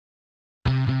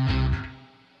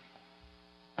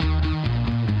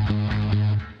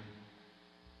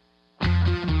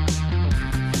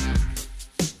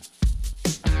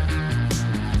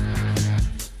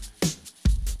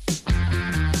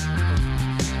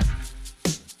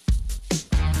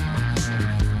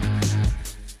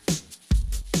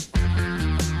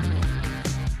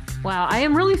I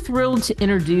am really thrilled to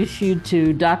introduce you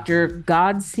to Dr.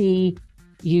 Gözde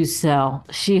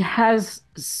Yücel. She has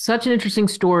such an interesting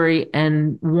story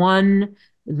and one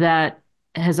that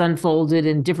has unfolded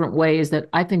in different ways that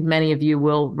I think many of you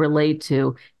will relate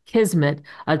to. Kismet,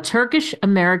 a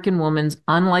Turkish-American woman's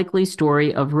unlikely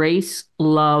story of race,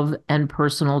 love, and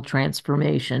personal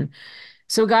transformation.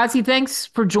 So, Gazi, thanks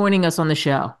for joining us on the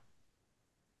show.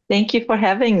 Thank you for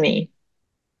having me.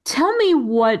 Tell me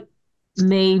what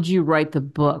made you write the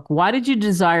book. Why did you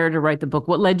desire to write the book?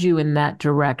 What led you in that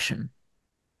direction?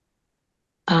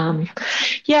 Um,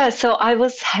 yeah, so I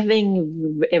was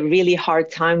having a really hard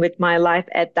time with my life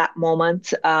at that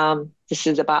moment. This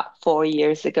is about 4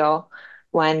 years ago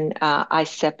when I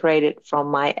separated from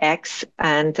my ex,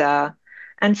 and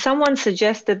someone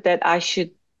suggested that I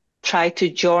should try to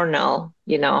journal.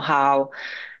 How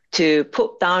to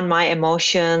put down my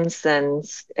emotions, and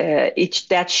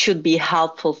that should be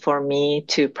helpful for me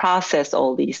to process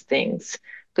all these things.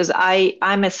 Because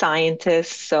I'm a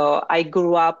scientist, so I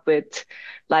grew up with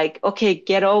like, okay,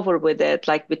 get over with it,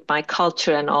 like with my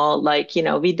culture and all, like,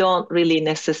 we don't really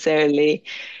necessarily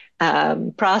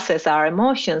process our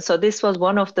emotions. So this was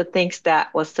one of the things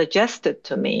that was suggested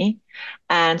to me.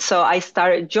 And so I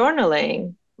started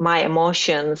journaling my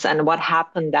emotions and what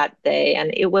happened that day.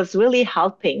 And it was really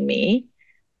helping me.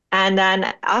 And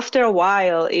then after a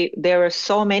while, there were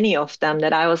so many of them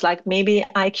that I was like, maybe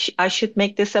I should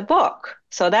make this a book.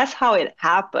 So that's how it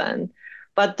happened.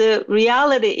 But the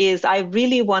reality is, I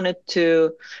really wanted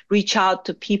to reach out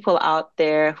to people out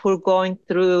there who are going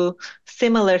through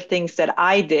similar things that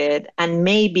I did, and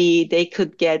maybe they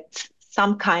could get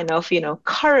some kind of,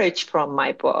 courage from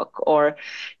my book, or,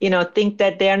 think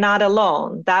that they're not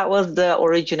alone. That was the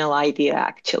original idea,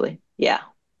 actually. Yeah.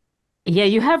 Yeah,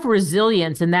 you have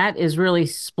resilience, and that is really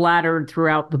splattered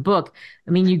throughout the book.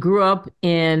 I mean, you grew up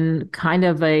in kind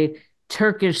of a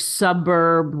Turkish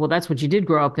suburb. Well, that's what you did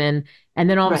grow up in. And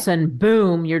then all of a Right. sudden,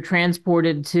 boom, you're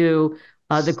transported to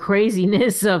the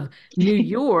craziness of New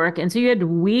York. And so you had to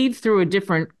weave through a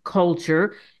different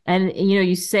culture. And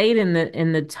you say it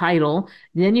in the title.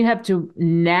 Then you have to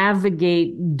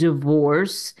navigate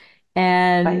divorce, Right.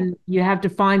 and you have to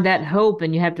find that hope,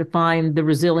 and you have to find the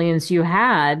resilience you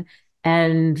had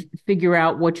and figure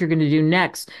out what you're going to do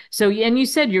next. So, and you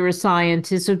said you're a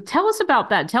scientist. So tell us about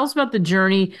that. Tell us about the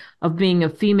journey of being a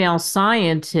female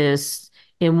scientist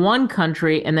in one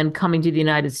country and then coming to the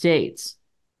United States.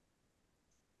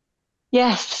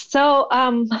 Yes. So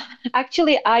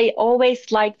actually, I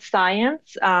always liked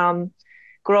science.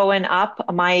 Growing up,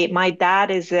 my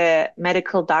dad is a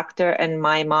medical doctor and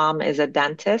my mom is a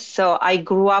dentist. So I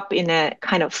grew up in a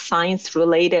kind of science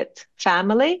related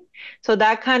family. So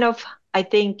that kind of, I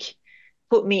think,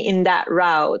 put me in that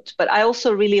route. But I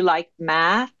also really liked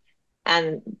math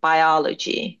and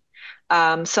biology.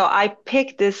 So I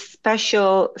picked this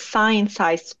special science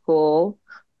high school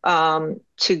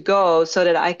to go so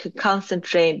that I could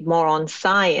concentrate more on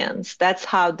science. That's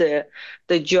how the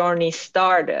journey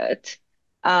started.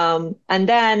 And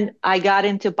then I got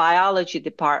into biology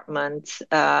department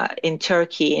in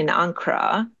Turkey, in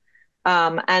Ankara.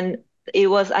 And it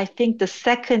was, I think, the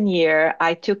second year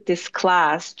I took this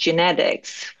class,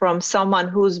 genetics, from someone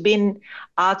who's been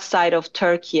outside of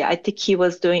Turkey. I think he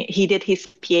did his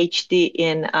PhD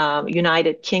in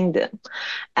United Kingdom.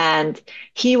 And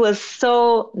he was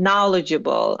so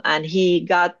knowledgeable, and he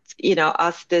got,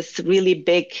 us this really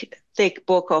big, thick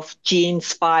book of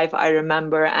genes, five, I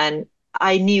remember. And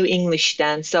I knew English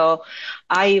then. So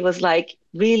I was like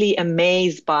really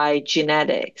amazed by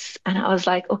genetics. And I was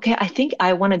like, okay, I think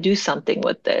I want to do something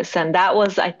with this. And that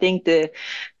was, I think,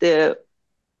 the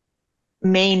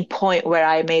main point where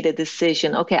I made a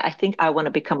decision. Okay, I think I want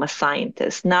to become a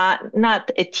scientist, not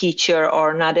a teacher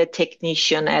or not a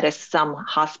technician at some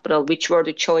hospital, which were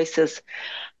the choices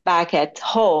back at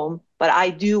home. But I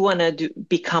do want to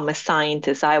become a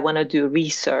scientist. I want to do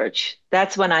research.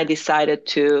 That's when I decided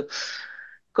to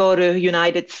go to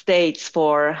United States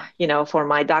for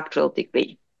my doctoral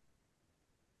degree.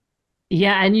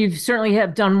 Yeah, and you certainly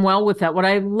have done well with that. What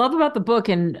I love about the book,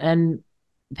 and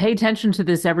pay attention to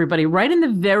this, everybody, right in the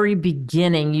very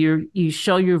beginning, you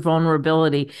show your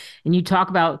vulnerability, and you talk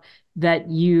about that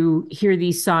you hear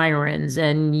these sirens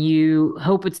and you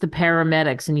hope it's the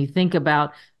paramedics, and you think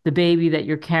about the baby that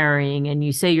you're carrying, and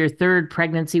you say your third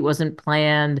pregnancy wasn't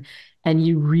planned and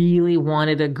you really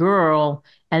wanted a girl,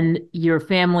 and your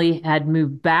family had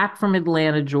moved back from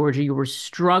Atlanta, Georgia. You were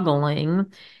struggling,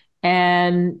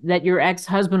 and that your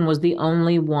ex-husband was the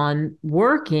only one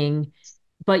working.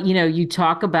 But you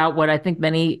talk about what I think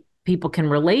many people can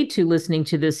relate to listening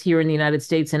to this here in the United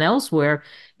States and elsewhere.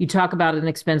 You talk about an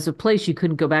expensive place. You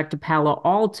couldn't go back to Palo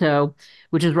Alto,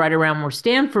 which is right around where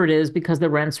Stanford is, because the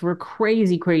rents were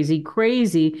crazy, crazy,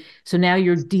 crazy. So now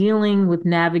you're dealing with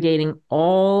navigating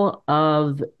all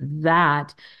of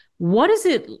that. What is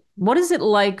it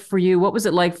like for you? What was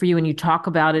it like for you? And you talk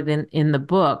about it in the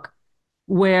book,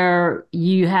 where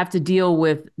you have to deal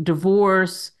with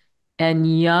divorce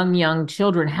and young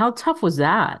children. How tough was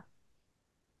that?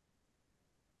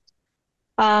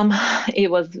 Um, it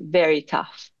was very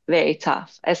tough,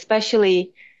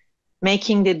 especially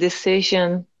making the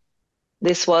decision.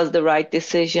 This was the right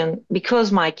decision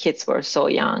because my kids were so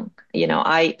young.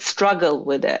 I struggled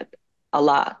with it a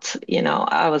lot.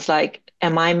 I was like,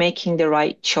 am I making the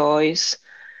right choice?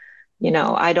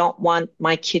 I don't want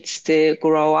my kids to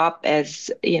grow up as,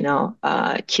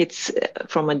 kids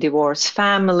from a divorced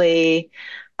family,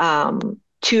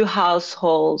 two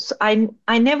households. I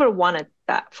never wanted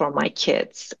that for my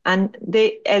kids. And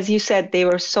they, as you said, they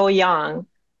were so young,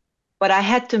 but I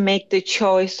had to make the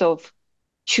choice of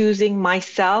choosing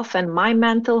myself and my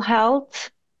mental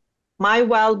health, my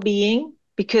well-being,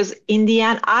 because in the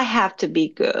end, I have to be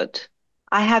good.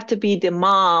 I have to be the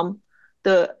mom,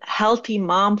 the healthy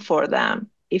mom for them.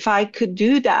 If I could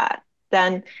do that,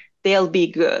 then they'll be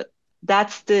good.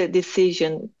 That's the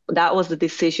decision. That was the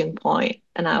decision point.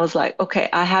 And I was like, okay,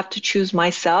 I have to choose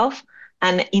myself.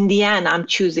 And in the end, I'm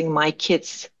choosing my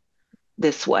kids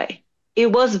this way.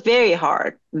 It was very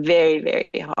hard, very,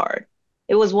 very hard.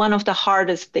 It was one of the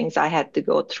hardest things I had to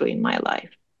go through in my life.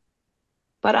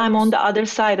 But I'm on the other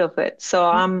side of it, so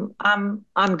I'm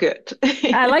good.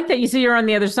 I like that you say you're on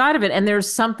the other side of it, and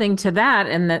there's something to that,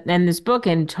 and this book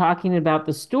and talking about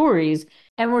the stories.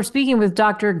 And we're speaking with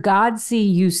Dr.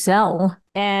 Gozde Yücel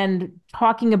and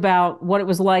talking about what it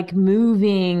was like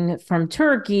moving from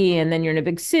Turkey, and then you're in a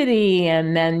big city,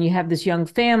 and then you have this young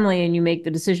family, and you make the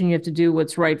decision you have to do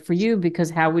what's right for you, because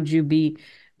how would you be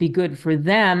good for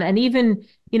them? And even,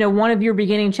 one of your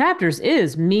beginning chapters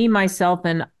is me, myself,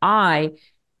 and I.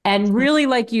 And really,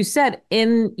 like you said,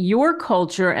 in your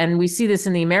culture, and we see this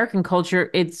in the American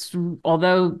culture,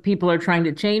 although people are trying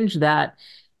to change that,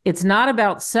 it's not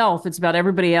about self, it's about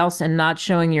everybody else and not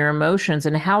showing your emotions.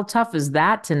 And how tough is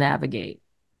that to navigate?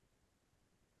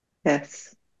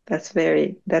 Yes, that's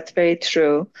very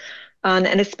true. And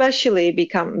especially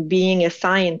become being a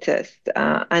scientist.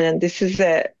 And this is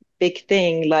a big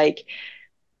thing. Like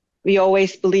we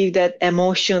always believe that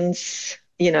emotions,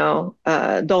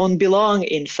 don't belong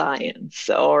in science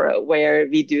or where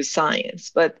we do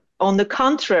science. But on the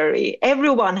contrary,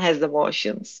 everyone has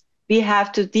emotions. We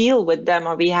have to deal with them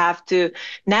or we have to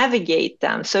navigate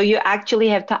them. So you actually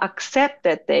have to accept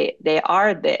that they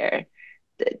are there.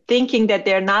 Thinking that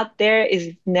they're not there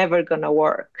is never going to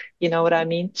work. You know what I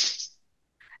mean?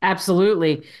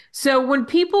 Absolutely. So when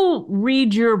people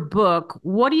read your book,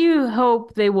 what do you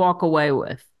hope they walk away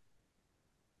with?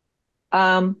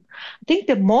 I think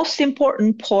the most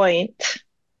important point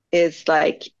is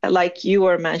like you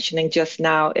were mentioning just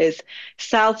now is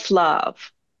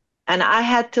self-love. And I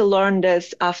had to learn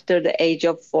this after the age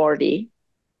of 40.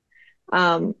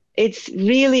 It's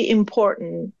really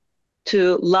important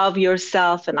to love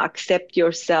yourself and accept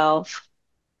yourself.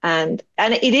 And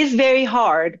it is very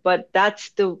hard, but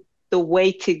that's the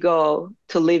way to go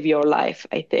to live your life,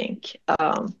 I think.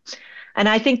 And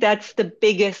I think that's the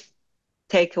biggest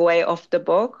takeaway of the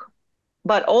book.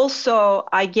 But also,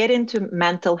 I get into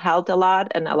mental health a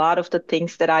lot and a lot of the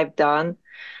things that I've done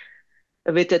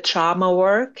with the trauma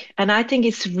work. And I think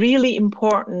it's really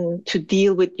important to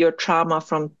deal with your trauma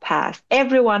from past.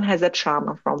 Everyone has a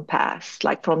trauma from past,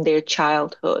 like from their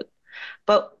childhood.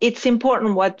 But it's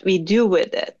important what we do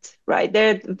with it, right?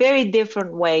 There are very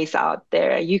different ways out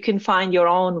there. You can find your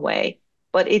own way,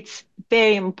 but it's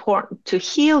very important to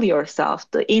heal yourself,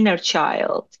 the inner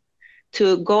child,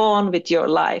 to go on with your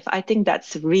life. I think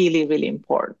that's really, really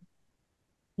important.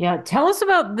 Yeah, tell us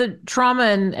about the trauma,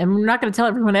 and we're not going to tell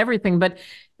everyone everything, but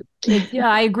yeah,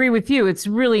 I agree with you. It's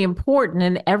really important,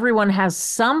 and everyone has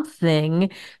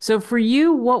something. So for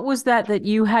you, what was that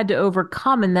you had to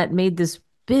overcome and that made this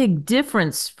big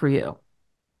difference for you?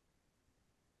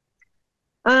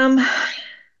 Um,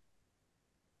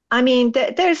 I mean,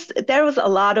 there was a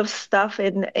lot of stuff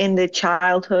in the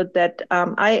childhood that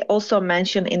I also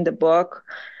mentioned in the book.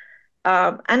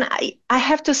 And I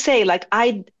have to say, like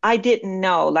I didn't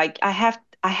know. Like I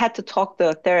had to talk to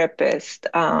a therapist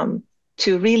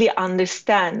to really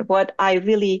understand what I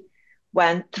really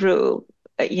went through,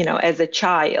 as a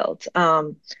child.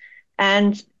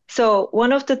 And so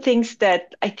one of the things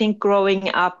that I think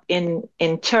growing up in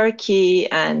Turkey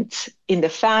and in the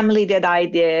family that I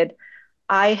did,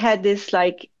 I had this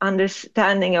like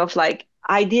understanding of like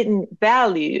I didn't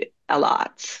value a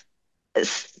lot.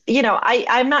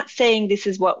 I'm not saying this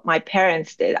is what my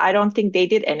parents did. I don't think they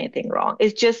did anything wrong.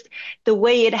 It's just the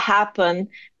way it happened.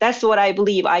 That's what I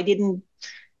believe. I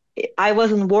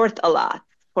wasn't worth a lot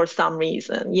for some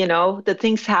reason, the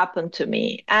things happened to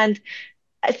me. And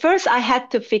at first I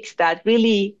had to fix that,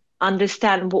 really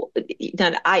understand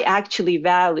that I actually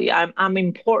value, I'm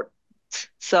important.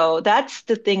 So that's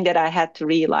the thing that I had to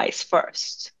realize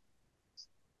first.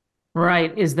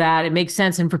 Right, is that it makes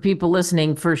sense. And for people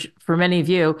listening, for many of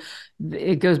you,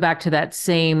 it goes back to that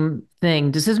same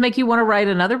thing. Does this make you want to write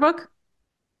another book?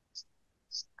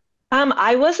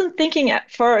 I wasn't thinking at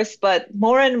first, but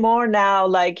more and more now,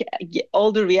 like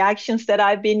all the reactions that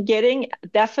I've been getting,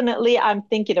 definitely I'm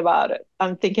thinking about it.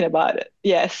 I'm thinking about it.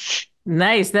 Yes.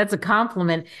 Nice. That's a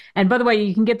compliment. And by the way,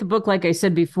 you can get the book, like I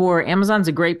said before. Amazon's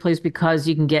a great place because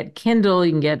you can get Kindle,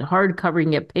 you can get hardcover, you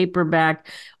can get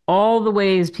paperback, all the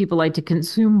ways people like to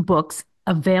consume books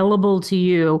available to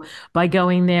you by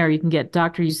going there. You can get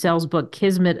Dr. Yücel's book,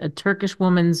 Kismet, a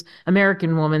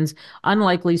American woman's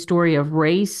unlikely story of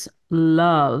race,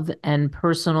 love, and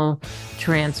personal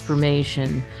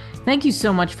transformation. Thank you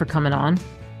so much for coming on.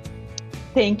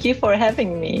 Thank you for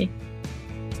having me.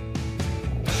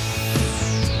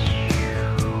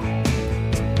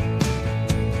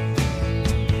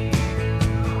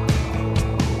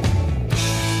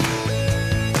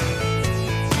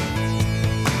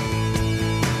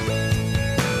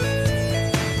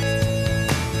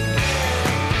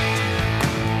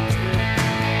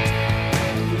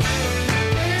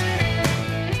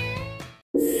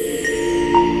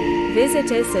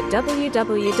 Visit us at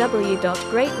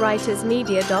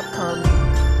www.greatwritersmedia.com.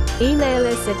 Email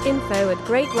us at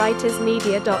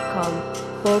info@greatwritersmedia.com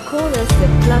or call us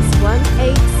at +1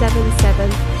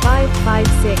 877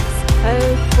 556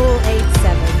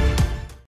 0487.